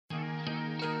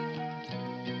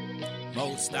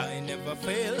Most I never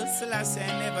fail, Selassie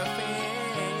never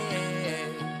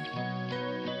fail.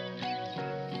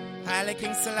 Haile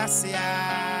King Selassie.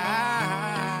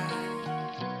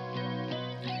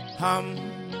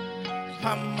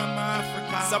 I'm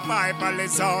Africa. Survival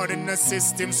is hard in the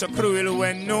system so cruel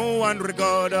when no one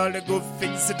regard all the good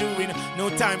things they're doing. No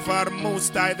time for the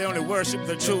most high, they only worship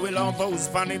the true will. All those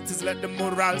vanities let the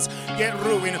morals get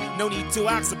ruined. No need to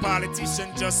ask a politician,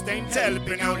 just ain't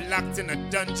helping out. Locked in a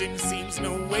dungeon, seems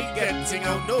no way getting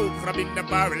out. No crab in the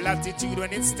barrel attitude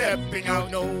when it's stepping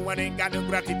out. No one ain't got no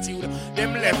gratitude,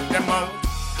 them left them out.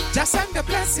 Just send the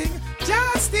blessing,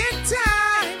 just in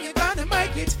time. You're gonna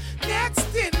make it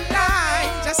next in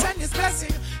line. Just send his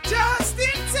blessing, just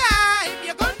in time.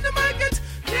 You're gonna make it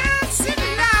next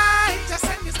in line. Just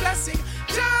send his blessing,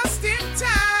 just in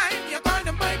time. You're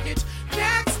gonna make it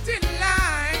next in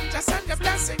line. Just send the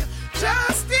blessing,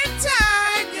 just in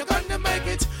time. You're gonna make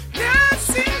it next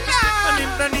in line. And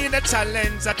if they need a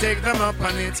challenge, I take them up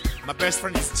on it. My best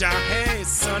friend is Jah, hey,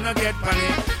 son, I get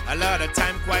panic. A lot of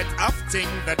time, quite often,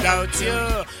 they doubt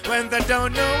you when they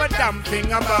don't know a damn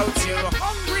thing about you.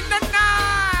 Hungry the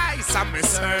nice, I'm a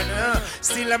certain.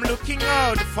 Still, I'm looking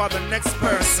out for the next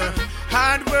person.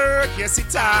 Hard work, yes,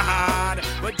 it's hard,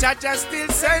 but Jah just still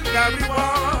send the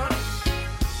reward.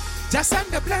 Just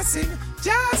send the blessing,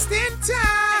 just in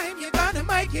time. You're gonna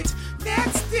make it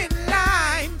next in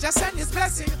line. Just send his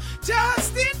blessing,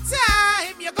 just in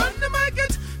time. You're gonna make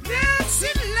it next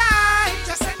in line.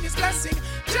 Just send his blessing,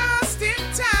 just in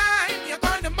time. You're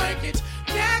gonna make it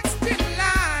next in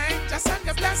line. Just send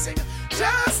the blessing,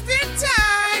 just in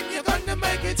time. You're gonna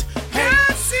make it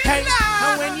next in line.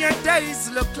 And when your days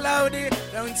look cloudy,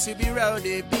 don't you be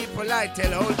rowdy. People, I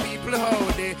tell old people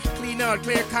hold it. Clean out,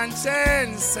 clear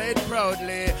conscience, say it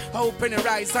proudly. Open your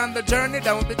eyes on the journey,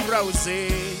 don't be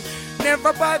drowsy.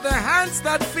 Never by the hands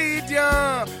that feed you,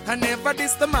 and never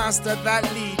diss the master that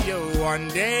lead you. One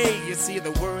day you see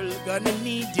the world gonna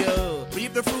need you.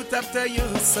 Reap the fruit after you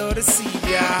sow the seed,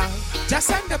 yeah. Just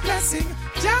send the blessing,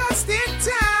 just in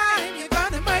time. You're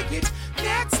gonna make it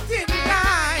next in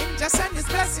line. Just send his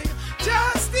blessing,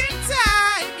 just